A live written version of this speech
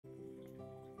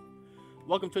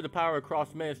Welcome to the Power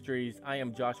Across Ministries. I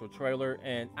am Joshua Trailer,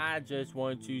 and I just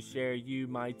want to share you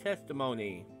my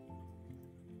testimony.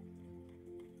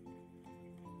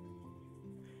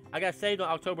 I got saved on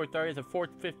October 30th at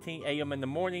 4:15 a.m. in the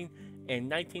morning in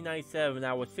 1997.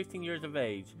 I was 16 years of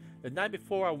age. The night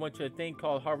before, I went to a thing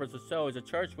called Harvest of Souls. The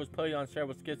church was putting on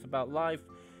several skits about life.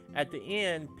 At the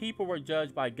end, people were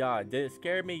judged by God. Did it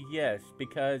scare me? Yes,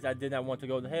 because I did not want to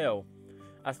go to hell.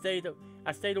 I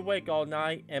stayed awake all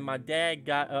night, and my dad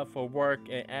got up for work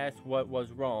and asked what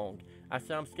was wrong. I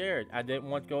said I'm scared. I didn't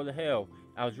want to go to hell.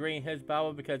 I was reading his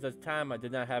Bible because at the time I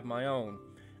did not have my own.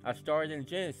 I started in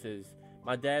Genesis.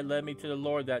 My dad led me to the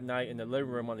Lord that night in the living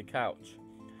room on the couch.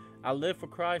 I lived for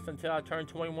Christ until I turned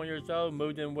 21 years old,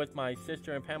 moved in with my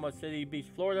sister in Panama City Beach,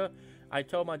 Florida. I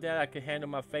told my dad I could handle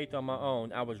my faith on my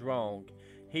own. I was wrong.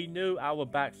 He knew I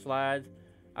would backslide.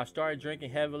 I started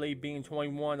drinking heavily. Being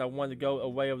 21, I wanted to go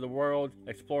away of the world,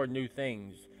 explore new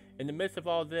things. In the midst of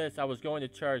all this, I was going to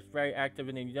church, very active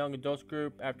in a young adults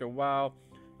group. After a while,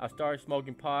 I started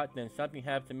smoking pot. Then something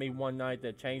happened to me one night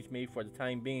that changed me for the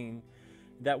time being.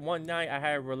 That one night, I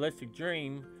had a realistic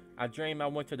dream. I dreamed I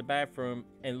went to the bathroom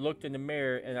and looked in the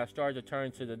mirror, and I started to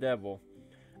turn to the devil.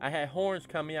 I had horns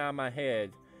coming out of my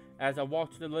head. As I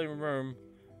walked to the living room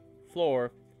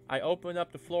floor, I opened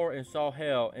up the floor and saw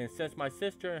hell, and since my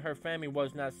sister and her family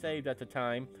was not saved at the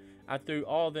time, I threw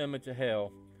all of them into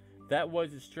hell. That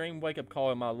was an extreme wake-up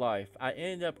call in my life. I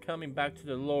ended up coming back to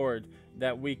the Lord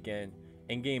that weekend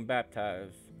and getting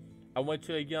baptized. I went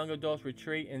to a young adults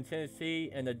retreat in Tennessee,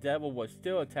 and the devil was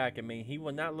still attacking me. He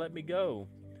would not let me go.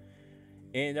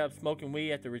 Ended up smoking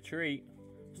weed at the retreat,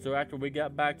 so after we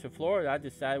got back to Florida, I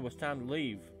decided it was time to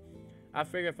leave. I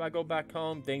figured if I go back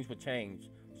home, things would change,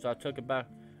 so I took a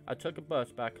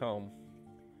bus back home.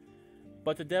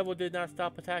 But the devil did not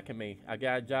stop attacking me. I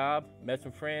got a job, met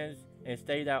some friends, and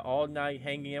stayed out all night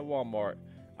hanging at Walmart.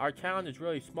 Our town is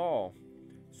really small,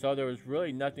 so there was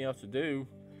really nothing else to do.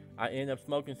 I ended up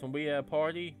smoking some weed at a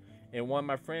party, and one of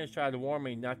my friends tried to warn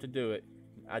me not to do it.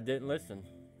 I didn't listen.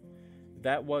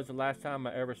 That was the last time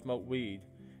I ever smoked weed.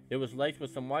 It was laced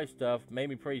with some white stuff, made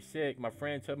me pretty sick. My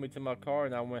friend took me to my car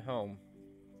and I went home.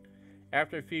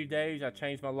 After a few days, I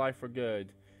changed my life for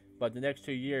good. But the next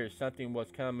 2 years, something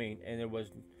was coming, and it was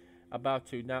about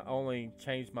to not only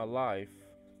change my life,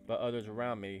 but others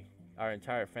around me, our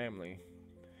entire family.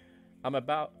 I'm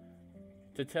about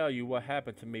to tell you what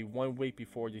happened to me 1 week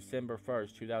before December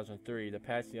 1st, 2003, the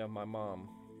passing of my mom,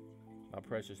 my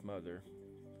precious mother.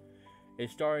 It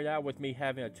started out with me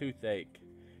having a toothache.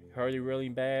 Hurt it really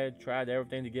bad, tried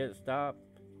everything to get it stopped,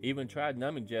 even tried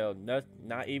numbing gel,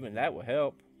 not even that would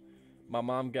help. My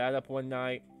mom got up one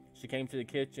night, she came to the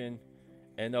kitchen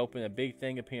and opened a big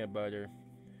thing of peanut butter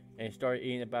and started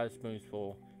eating about a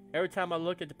spoonful. Every time I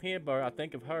look at the peanut butter, I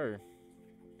think of her.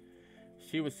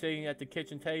 She was sitting at the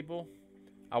kitchen table.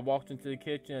 I walked into the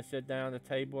kitchen and sat down at the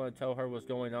table and told her what's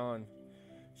going on.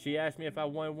 She asked me if I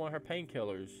wanted one of her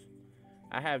painkillers.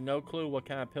 I have no clue what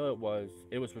kind of pill it was.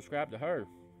 It was prescribed to her.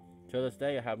 To this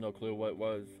day, I have no clue what it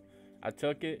was. I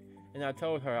took it, and I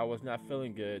told her I was not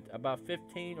feeling good. About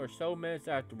 15 or so minutes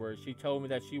afterwards, she told me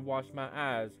that she watched my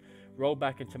eyes roll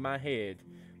back into my head.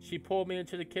 She pulled me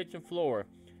into the kitchen floor.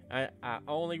 I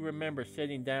only remember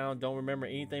sitting down, don't remember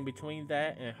anything between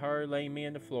that and her laying me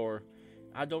on the floor.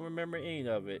 I don't remember any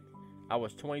of it. I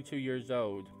was 22 years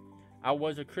old. I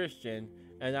was a Christian,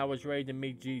 and I was ready to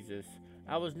meet Jesus.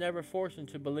 I was never forced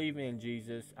into believing in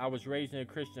Jesus. I was raised in a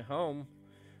Christian home,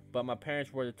 but my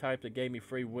parents were the type that gave me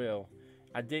free will.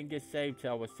 I didn't get saved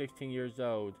till I was 16 years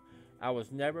old. I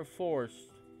was never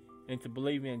forced into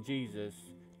believing in Jesus.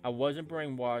 I wasn't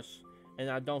brainwashed, and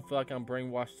I don't feel like I'm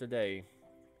brainwashed today.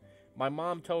 My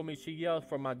mom told me she yelled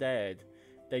for my dad.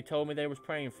 They told me they was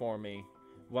praying for me.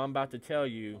 What I'm about to tell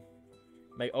you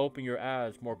may open your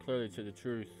eyes more clearly to the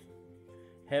truth.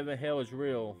 Heaven and hell is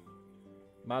real.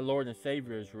 My Lord and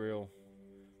Savior is real.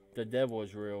 The devil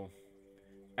is real.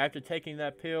 After taking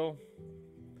that pill,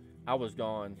 I was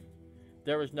gone.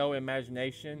 There was no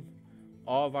imagination.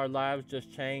 All of our lives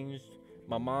just changed.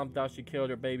 My mom thought she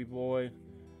killed her baby boy.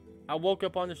 I woke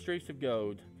up on the streets of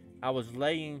gold. I was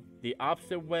laying the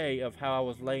opposite way of how I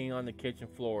was laying on the kitchen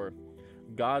floor.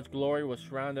 God's glory was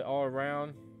surrounded all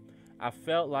around. I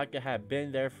felt like I had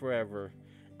been there forever.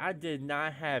 I did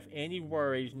not have any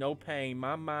worries, no pain.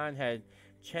 My mind had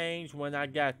changed when I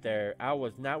got there. I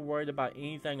was not worried about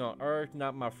anything on earth,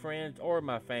 not my friends or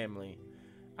my family.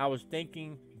 I wasn't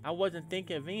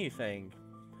thinking of anything.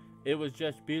 It was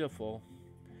just beautiful.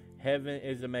 Heaven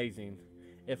is amazing.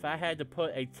 If I had to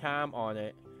put a time on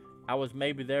it, I was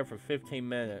maybe there for 15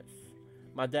 minutes.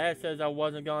 My dad says I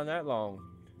wasn't gone that long,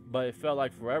 but it felt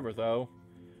like forever though.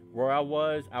 Where I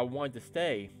wanted to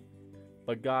stay,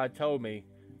 but God told me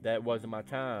that it wasn't my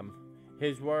time.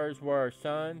 His words were,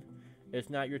 "Son, it's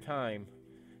not your time."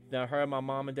 Then I heard my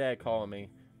mom and dad calling me,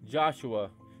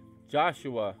 "Joshua,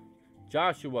 Joshua,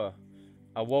 Joshua."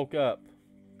 I woke up,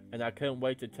 and I couldn't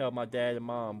wait to tell my dad and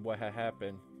mom what had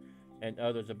happened, and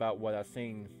others about what I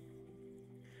seen.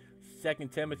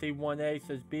 2 Timothy 1:8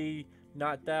 says, "Be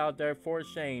not thou therefore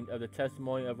ashamed of the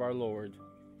testimony of our Lord."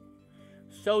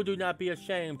 So do not be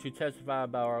ashamed to testify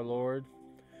about our Lord.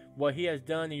 What he has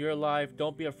done in your life,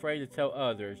 don't be afraid to tell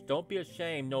others. Don't be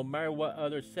ashamed no matter what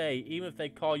others say, even if they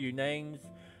call you names,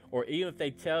 or even if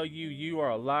they tell you you are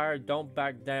a liar. Don't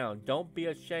back down. Don't be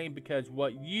ashamed, because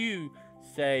what you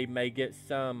say may get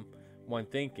someone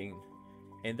thinking,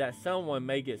 and that someone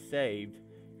may get saved,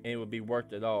 and it will be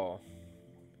worth it all.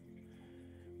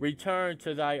 Return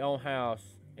to thy own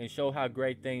house and show how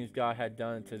great things God had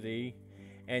done to thee.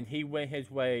 And he went his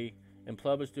way and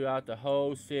published throughout the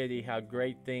whole city how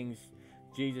great things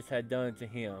Jesus had done to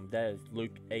him. That is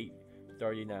Luke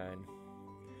 8:39.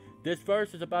 This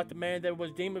verse is about the man that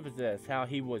was demon possessed, how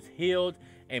he was healed,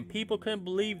 and people couldn't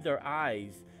believe their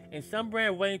eyes. And some ran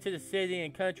away into the city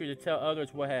and country to tell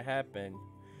others what had happened.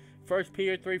 1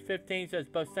 Peter 3:15 says,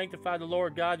 "But sanctify the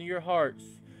Lord God in your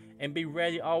hearts, and be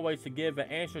ready always to give an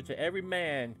answer to every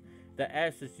man that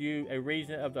asks you a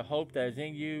reason of the hope that is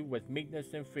in you with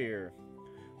meekness and fear."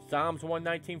 Psalms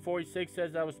 119:46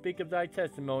 says, "I will speak of thy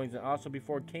testimonies, and also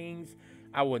before kings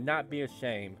I will not be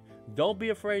ashamed." Don't be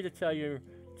afraid to tell your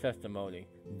testimony.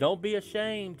 Don't be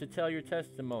ashamed to tell your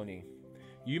testimony.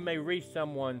 You may reach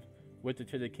someone with it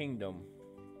to the kingdom.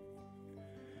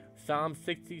 Psalm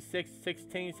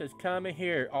 66:16 says, "Come and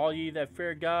hear, all ye that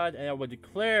fear God, and I will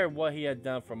declare what he hath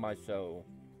done for my soul."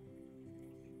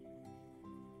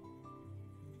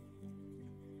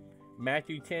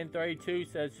 Matthew 10:32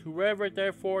 says, "Whoever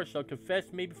therefore shall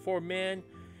confess me before men,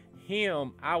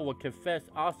 him I will confess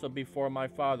also before my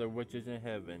Father which is in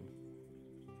heaven."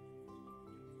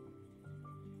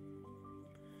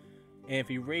 And if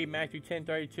you read Matthew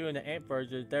 10:32 in the Amp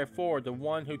version, "Therefore the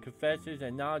one who confesses and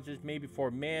acknowledges me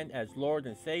before men as Lord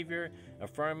and Savior,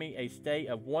 affirming a state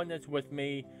of oneness with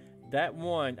me, that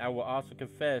one I will also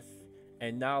confess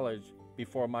and acknowledge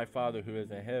before my Father who is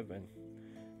in heaven."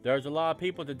 There's a lot of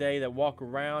people today that walk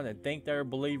around and think they're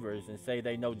believers and say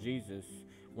they know Jesus,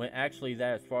 when actually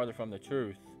that is farther from the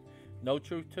truth. No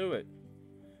truth to it.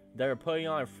 They're putting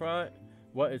on in front.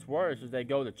 What is worse is they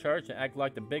go to church and act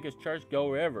like the biggest church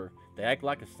goer ever. They act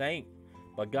like a saint,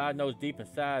 but God knows deep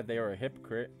inside they are a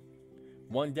hypocrite.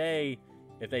 One day,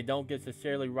 if they don't get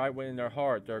sincerely right within their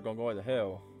heart, they're going to go to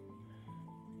hell.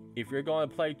 If you're going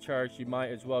to play church, you might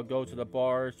as well go to the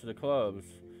bars, to the clubs.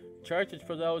 Church is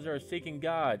for those that are seeking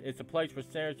God. It's a place for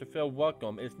sinners to feel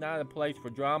welcome. It's not a place for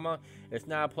drama. It's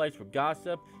not a place for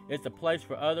gossip. It's a place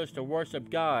for others to worship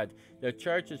God. The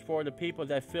church is for the people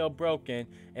that feel broken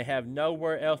and have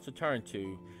nowhere else to turn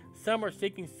to. Some are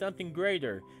seeking something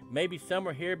greater. Maybe some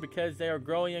are here because they are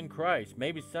growing in Christ.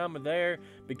 Maybe some are there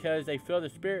because they feel the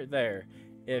Spirit there.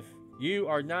 If you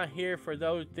are not here for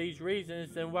these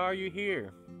reasons, then why are you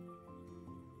here?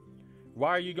 Why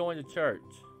are you going to church?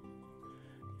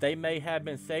 They may have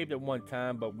been saved at one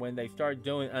time, but when they start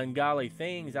doing ungodly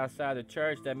things outside the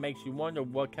church, that makes you wonder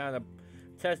what kind of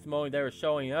testimony they are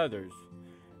showing others.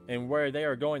 And where they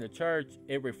are going to church,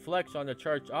 it reflects on the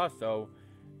church also.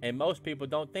 And most people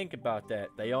don't think about that.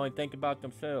 They only think about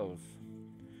themselves.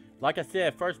 Like I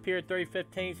said, 1 Peter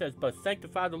 3:15 says, "But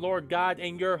sanctify the Lord God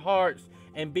in your hearts,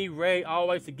 and be ready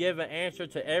always to give an answer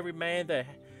to every man that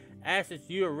asks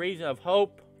you a reason of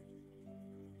hope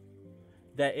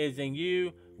that is in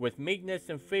you with meekness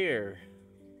and fear."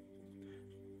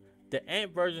 The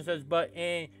Amp version says, "But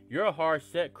in your heart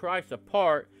set Christ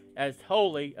apart as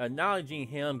holy, acknowledging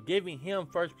him, giving him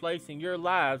first place in your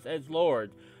lives as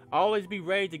Lord. Always be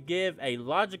ready to give a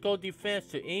logical defense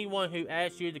to anyone who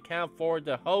asks you to count forward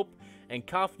the hope and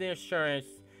confident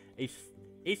assurance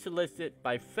elicited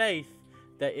by faith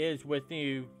that is within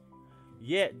you,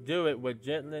 yet do it with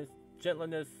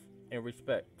gentleness and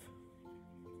respect."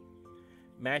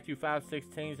 Matthew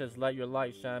 5:16 says, "Let your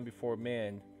light shine before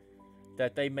men,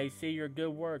 that they may see your good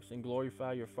works and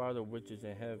glorify your Father which is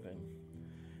in heaven."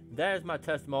 That is my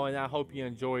testimony, and I hope you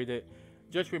enjoyed it.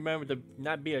 Just remember to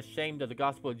not be ashamed of the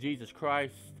gospel of Jesus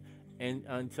Christ. And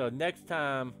until next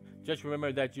time, just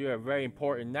remember that you are very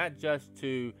important, not just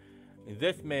to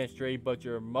this ministry, but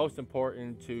you're most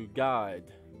important to God.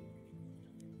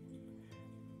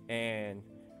 And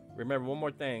remember one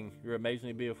more thing, you're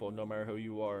amazingly beautiful no matter who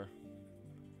you are.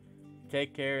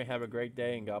 Take care and have a great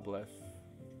day, and God bless.